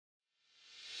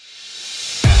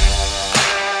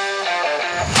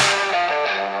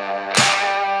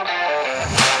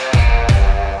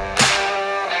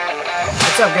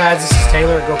What's up guys, this is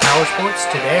Taylor at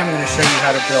GoPowerSports. Today I'm going to show you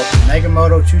how to build the Mega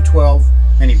Moto 212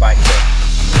 Minibike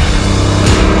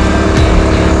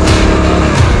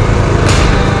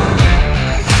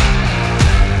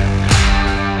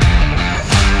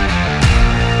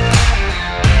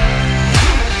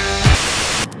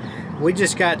Kit. We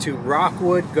just got to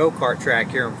Rockwood Go-Kart track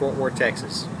here in Fort Worth,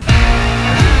 Texas.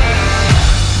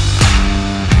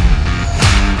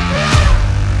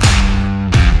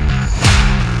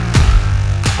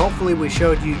 Hopefully we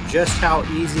showed you just how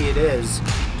easy it is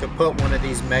to put one of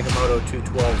these Mega Moto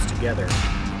 212s together.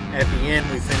 At the end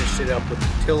we finished it up with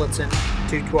the Tillotson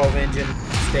 212 engine,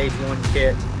 stage 1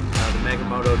 kit, the Mega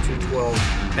Moto 212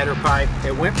 header pipe.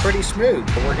 It went pretty smooth.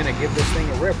 We're going to give this thing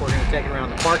a rip. We're going to take it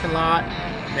around the parking lot,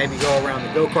 maybe go around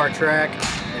the go-kart track,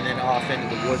 and then off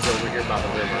into the woods over here by the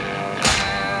river.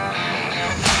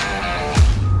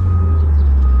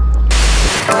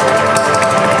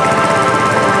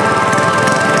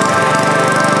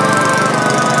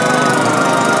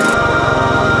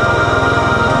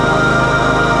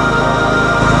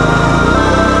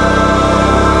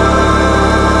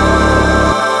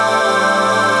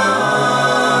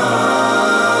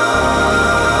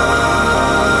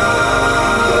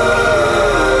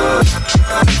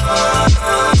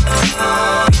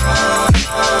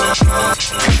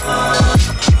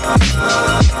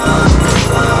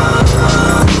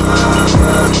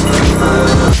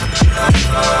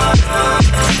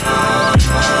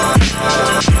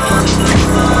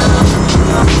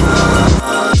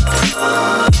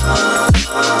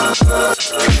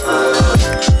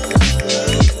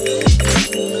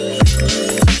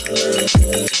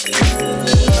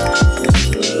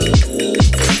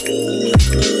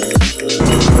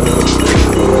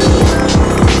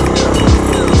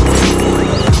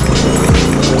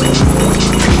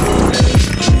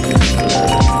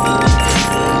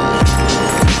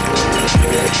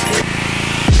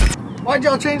 Why'd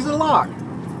y'all change the lock?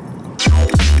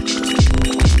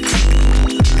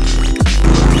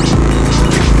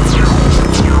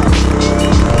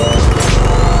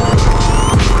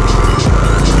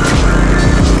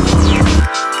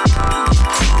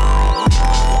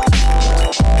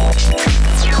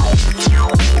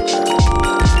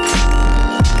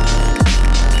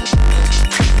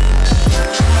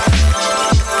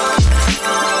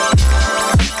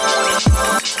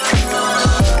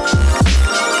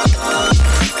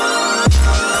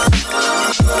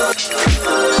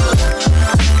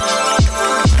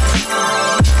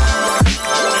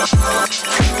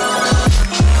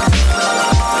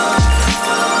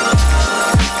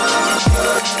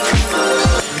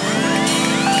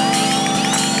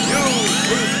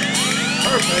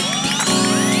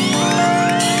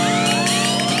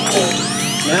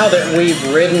 Now that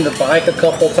we've ridden the bike a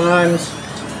couple times,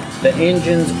 the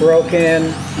engine's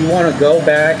broken, you want to go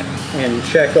back and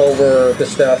check over the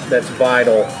stuff that's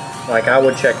vital. Like I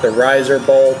would check the riser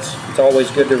bolts. It's always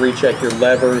good to recheck your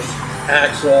levers,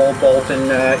 axle, bolt and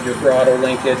nut, your throttle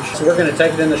linkage. So we're going to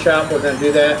take it in the shop, we're going to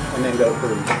do that, and then go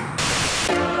cruise.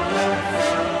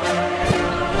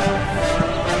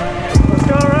 Let's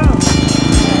go around.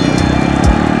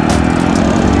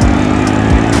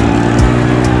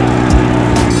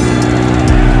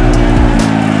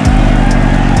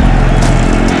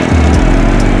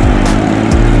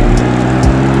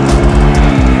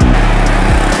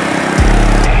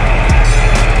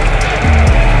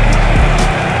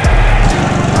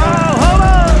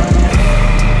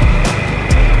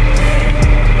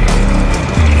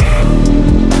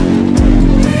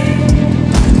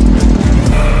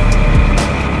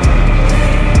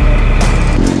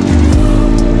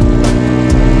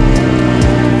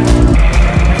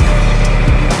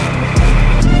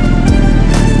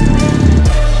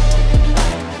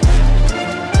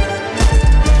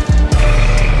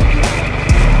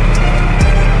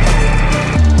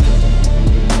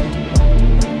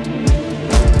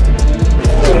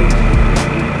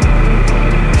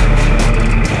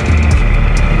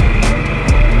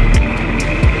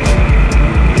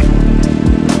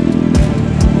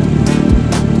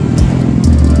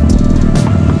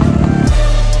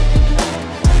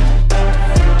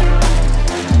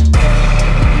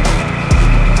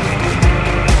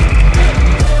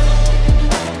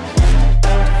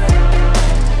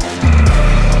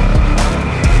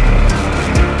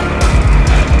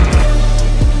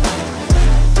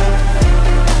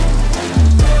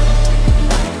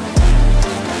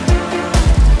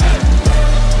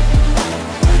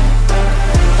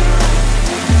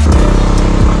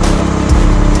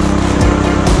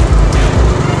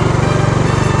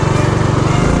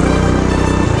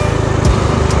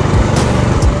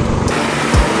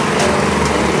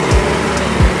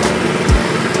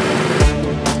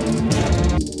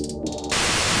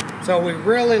 So we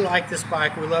really like this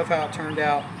bike. We love how it turned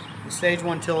out. The Stage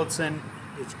 1 Tillotson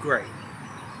is great.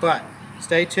 But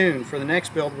stay tuned. For the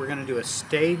next build, we're going to do a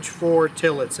Stage 4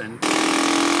 Tillotson.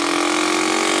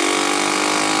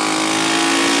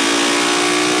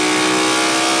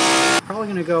 Probably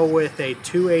going to go with a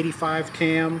 285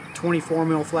 cam, 24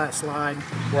 mil flat slide.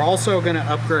 We're also going to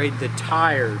upgrade the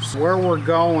tires. Where we're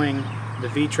going, the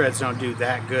V-treads don't do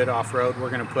that good off-road.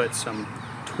 We're going to put some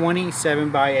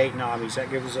 27x8 knobbies. That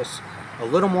gives us a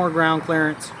little more ground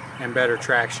clearance and better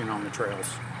traction on the trails.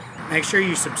 Make sure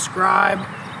you subscribe.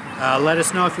 Let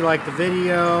us know if you like the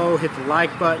video. Hit the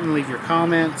like button, leave your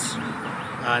comments,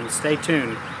 and stay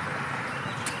tuned.